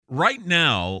right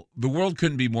now, the world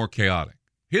couldn't be more chaotic.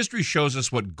 History shows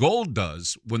us what gold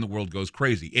does when the world goes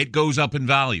crazy. It goes up in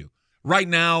value. Right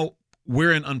now,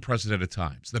 we're in unprecedented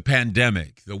times. The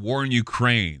pandemic, the war in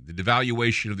Ukraine, the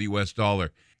devaluation of the U.S.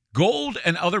 dollar. Gold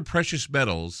and other precious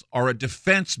metals are a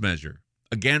defense measure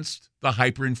against the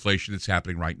hyperinflation that's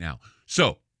happening right now.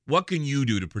 So, what can you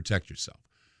do to protect yourself?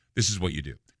 This is what you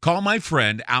do. Call my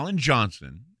friend Alan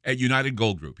Johnson at United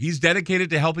Gold Group. He's dedicated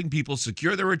to helping people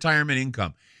secure their retirement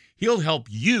income. He'll help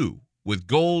you with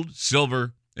gold,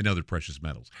 silver, and other precious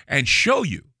metals and show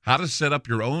you how to set up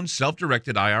your own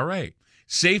self-directed IRA.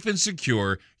 Safe and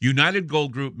secure, United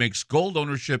Gold Group makes gold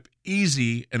ownership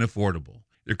easy and affordable.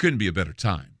 There couldn't be a better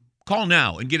time. Call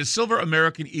now and get a Silver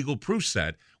American Eagle proof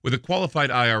set with a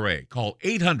qualified IRA. Call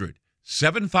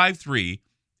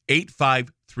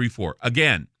 800-753-8534.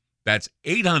 Again, that's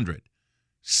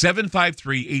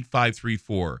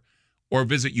 800-753-8534. Or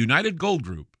visit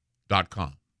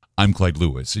UnitedGoldGroup.com. I'm Clyde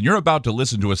Lewis, and you're about to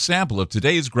listen to a sample of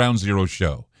today's Ground Zero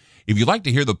show. If you'd like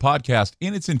to hear the podcast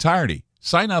in its entirety,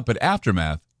 sign up at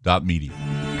aftermath.media.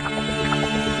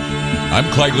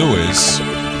 I'm Clyde Lewis,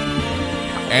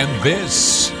 and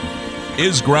this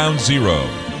is Ground Zero.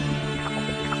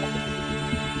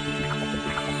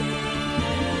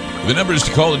 The number is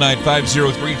to call tonight,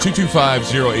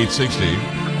 503-225-0860.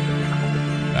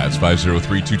 That's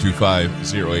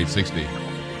 503-225-0860.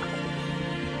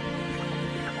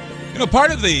 You know,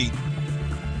 part of the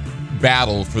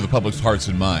battle for the public's hearts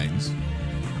and minds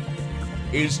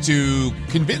is to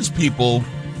convince people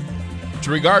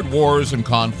to regard wars and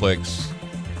conflicts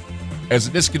as a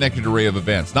disconnected array of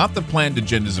events, not the planned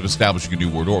agendas of establishing a new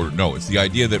world order. No, it's the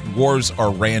idea that wars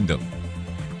are random.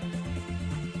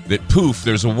 That poof,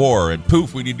 there's a war, and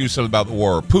poof, we need to do something about the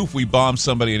war, or poof, we bomb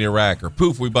somebody in Iraq, or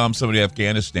poof, we bomb somebody in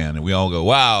Afghanistan, and we all go,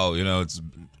 wow, you know, it's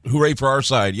hooray for our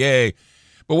side, yay.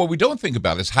 But what we don't think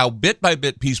about is how bit by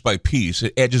bit, piece by piece,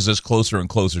 it edges us closer and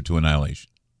closer to annihilation.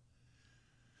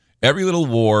 Every little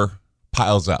war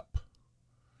piles up.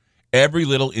 Every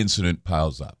little incident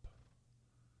piles up.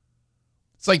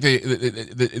 It's like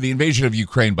the invasion of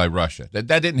Ukraine by Russia. That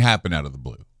didn't happen out of the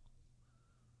blue.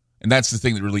 And that's the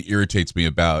thing that really irritates me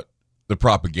about the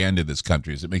propaganda in this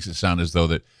country, is it makes it sound as though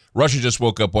that Russia just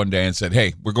woke up one day and said,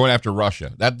 hey, we're going after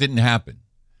Russia. That didn't happen.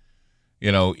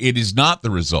 You know, it is not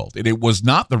the result. It was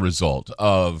not the result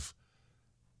of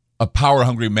a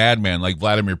power-hungry madman like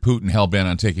Vladimir Putin hell-bent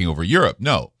on taking over Europe.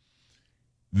 No.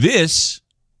 This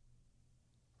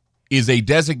is a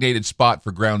designated spot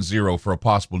for ground zero for a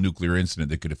possible nuclear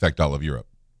incident that could affect all of Europe.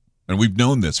 And we've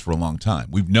known this for a long time.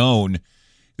 We've known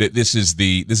that this is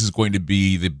going to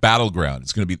be the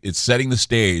battleground. It's setting the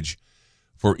stage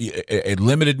for a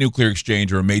limited nuclear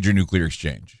exchange or a major nuclear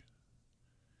exchange.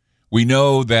 We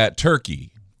know that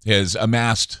Turkey has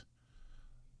amassed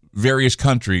various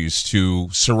countries to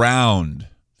surround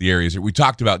the areas. We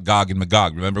talked about Gog and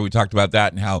Magog. Remember, we talked about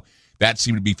that and how that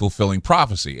seemed to be fulfilling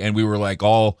prophecy. And we were like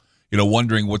all,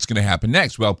 wondering what's going to happen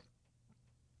next. Well,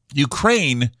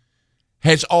 Ukraine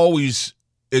has always,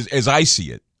 as I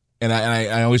see it, and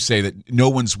I always say that no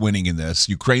one's winning in this.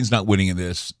 Ukraine's not winning in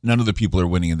this. None of the people are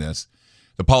winning in this.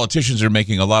 The politicians are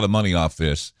making a lot of money off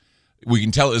this. We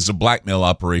can tell there's a blackmail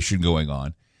operation going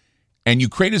on. And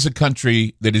Ukraine is a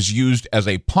country that is used as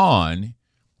a pawn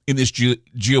in this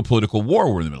geopolitical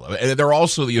war we're in the middle of. And there are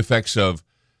also the effects of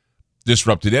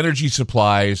disrupted energy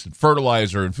supplies and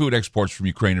fertilizer and food exports from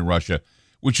Ukraine and Russia,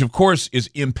 which, of course, is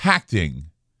impacting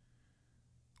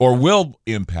or will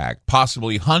impact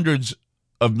possibly hundreds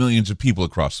of millions of people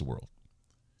across the world.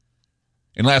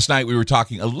 And last night we were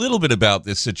talking a little bit about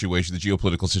this situation, the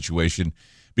geopolitical situation,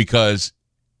 because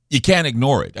you can't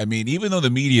ignore it. I mean, even though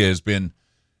the media has been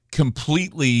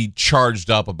completely charged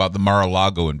up about the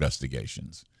Mar-a-Lago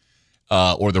investigations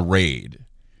or the raid,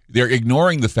 they're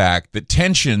ignoring the fact that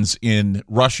tensions in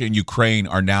Russia and Ukraine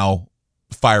are now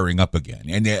firing up again,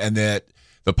 and that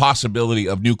the possibility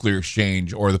of nuclear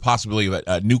exchange or the possibility of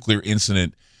a nuclear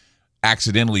incident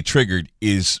accidentally triggered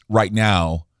is right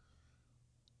now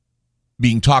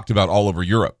being talked about all over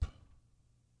Europe.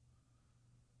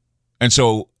 And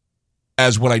so,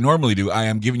 as what I normally do, I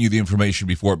am giving you the information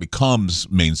before it becomes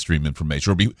mainstream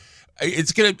information.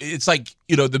 It's like,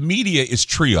 the media is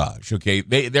triage, okay?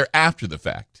 They're after the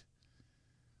fact.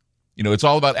 It's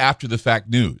all about after the fact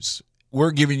news.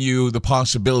 We're giving you the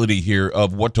possibility here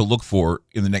of what to look for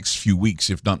in the next few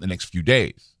weeks, if not the next few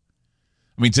days.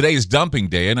 I mean, today is dumping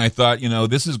day, and I thought,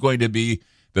 this is going to be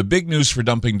the big news for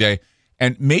dumping day,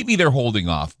 and maybe they're holding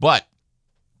off. But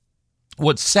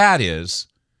what's sad is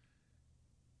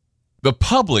the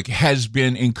public has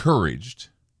been encouraged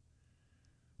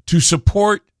to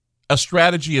support a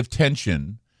strategy of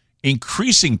tension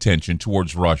increasing tension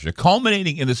towards Russia,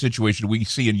 culminating in the situation we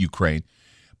see in Ukraine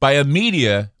by a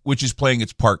media which is playing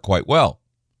its part quite well.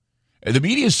 The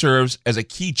media serves as a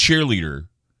key cheerleader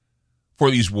for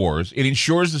these wars. It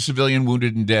ensures the civilian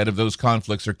wounded and dead of those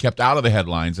conflicts are kept out of the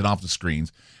headlines and off the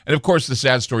screens. And of course, the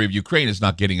sad story of Ukraine is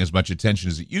not getting as much attention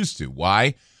as it used to.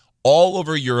 Why? All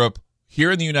over Europe,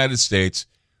 here in the United States,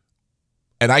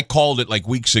 and I called it like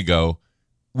weeks ago,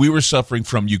 we were suffering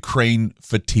from Ukraine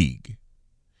fatigue.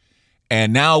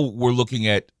 And now we're looking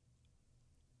at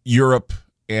Europe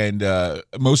and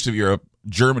most of Europe,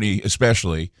 Germany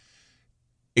especially,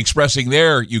 expressing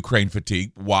their Ukraine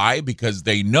fatigue. Why? Because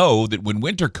they know that when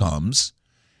winter comes,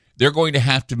 they're going to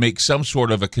have to make some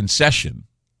sort of a concession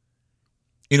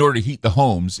in order to heat the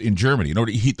homes in Germany, in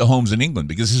order to heat the homes in England,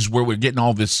 because this is where we're getting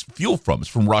all this fuel from. It's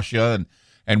from Russia,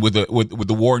 and with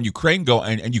the war in Ukraine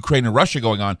and Ukraine and Russia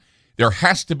going on, there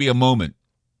has to be a moment,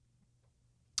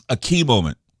 a key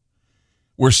moment,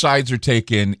 where sides are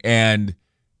taken, and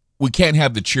we can't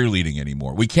have the cheerleading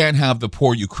anymore. We can't have the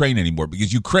poor Ukraine anymore,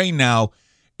 because Ukraine now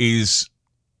is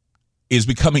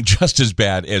becoming just as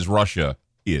bad as Russia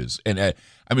is. And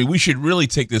I mean, we should really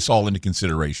take this all into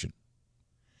consideration.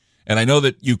 And I know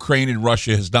that Ukraine and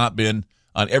Russia has not been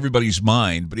on everybody's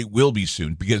mind, but it will be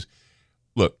soon, because,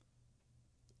 look,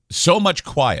 so much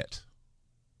quiet.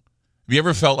 Have you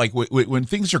ever felt like when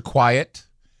things are quiet,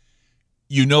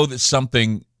 you know that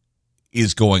something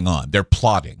is going on? They're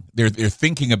plotting. They're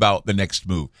thinking about the next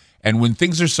move. And when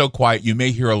things are so quiet, you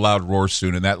may hear a loud roar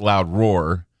soon, and that loud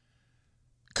roar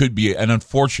could be an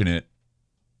unfortunate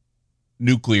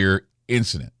nuclear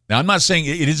incident. Now, I'm not saying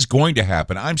it is going to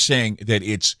happen. I'm saying that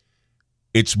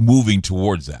it's moving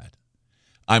towards that.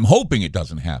 I'm hoping it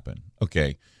doesn't happen,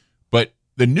 okay? But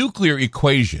the nuclear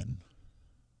equation,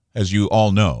 as you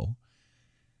all know,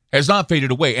 has not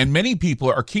faded away. And many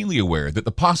people are keenly aware that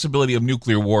the possibility of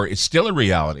nuclear war is still a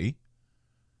reality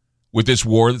with this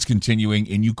war that's continuing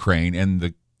in Ukraine and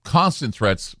the constant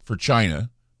threats for China,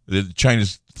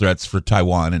 China's threats for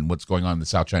Taiwan and what's going on in the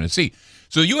South China Sea.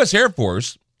 So the U.S. Air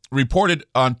Force reported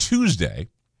on Tuesday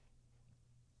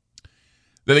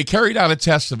that they carried out a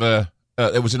test of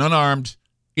it was an unarmed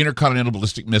intercontinental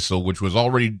ballistic missile, which was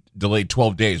already delayed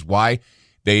 12 days. Why?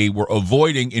 They were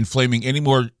avoiding inflaming any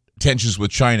more tensions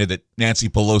with China that Nancy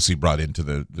Pelosi brought into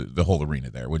the whole arena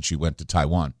there when she went to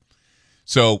Taiwan.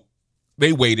 So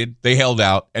they waited, they held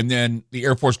out, and then the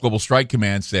Air Force Global Strike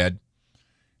Command said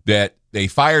that they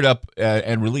fired up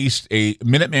and released a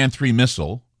Minuteman III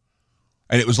missile,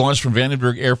 and it was launched from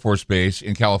Vandenberg Air Force Base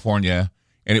in California,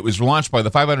 and it was launched by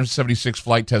the 576th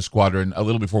Flight Test Squadron a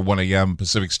little before 1 a.m.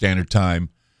 Pacific Standard Time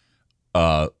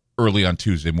early on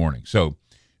Tuesday morning. So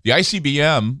the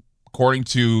ICBM, according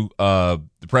to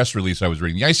the press release I was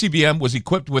reading, the ICBM was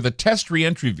equipped with a test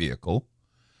reentry vehicle,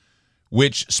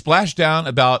 which splashed down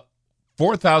about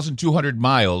 4,200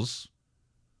 miles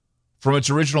from its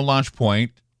original launch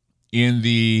point in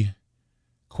the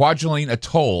Kwajalein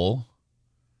Atoll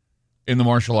in the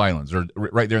Marshall Islands, or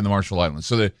right there in the Marshall Islands.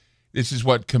 So this is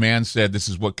what Command said. This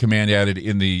is what Command added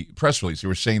in the press release. They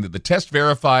were saying that the test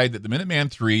verified that the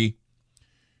Minuteman III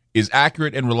is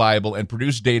accurate and reliable and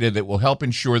produced data that will help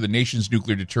ensure the nation's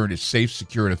nuclear deterrent is safe,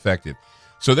 secure, and effective.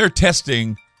 So they're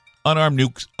testing unarmed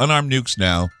nukes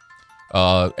now,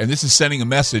 and this is sending a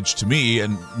message to me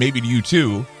and maybe to you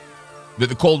too that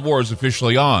the Cold War is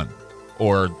officially on,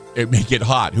 or it may get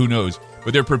hot, who knows.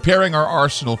 But they're preparing our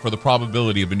arsenal for the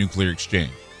probability of a nuclear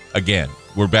exchange. Again,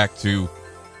 we're back to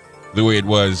the way it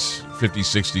was 50s,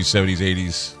 60s, 70s,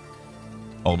 80s.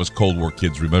 All of us Cold War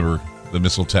kids remember the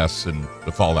missile tests and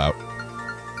the fallout.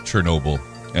 Chernobyl.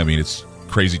 I mean, it's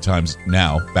crazy times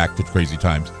now. Back to crazy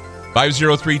times.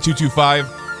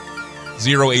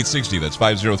 503-225-0860. That's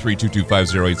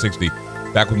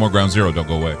 503-225-0860. Back with more Ground Zero. Don't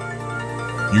go away.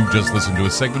 You just listened to a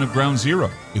segment of Ground Zero.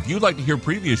 If you'd like to hear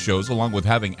previous shows along with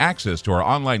having access to our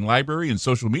online library and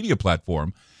social media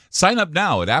platform, sign up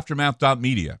now at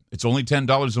aftermath.media. It's only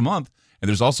 $10 a month, and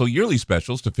there's also yearly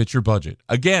specials to fit your budget.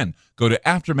 Again, go to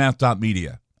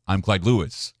aftermath.media. I'm Clyde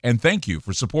Lewis, and thank you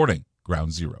for supporting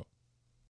Ground Zero.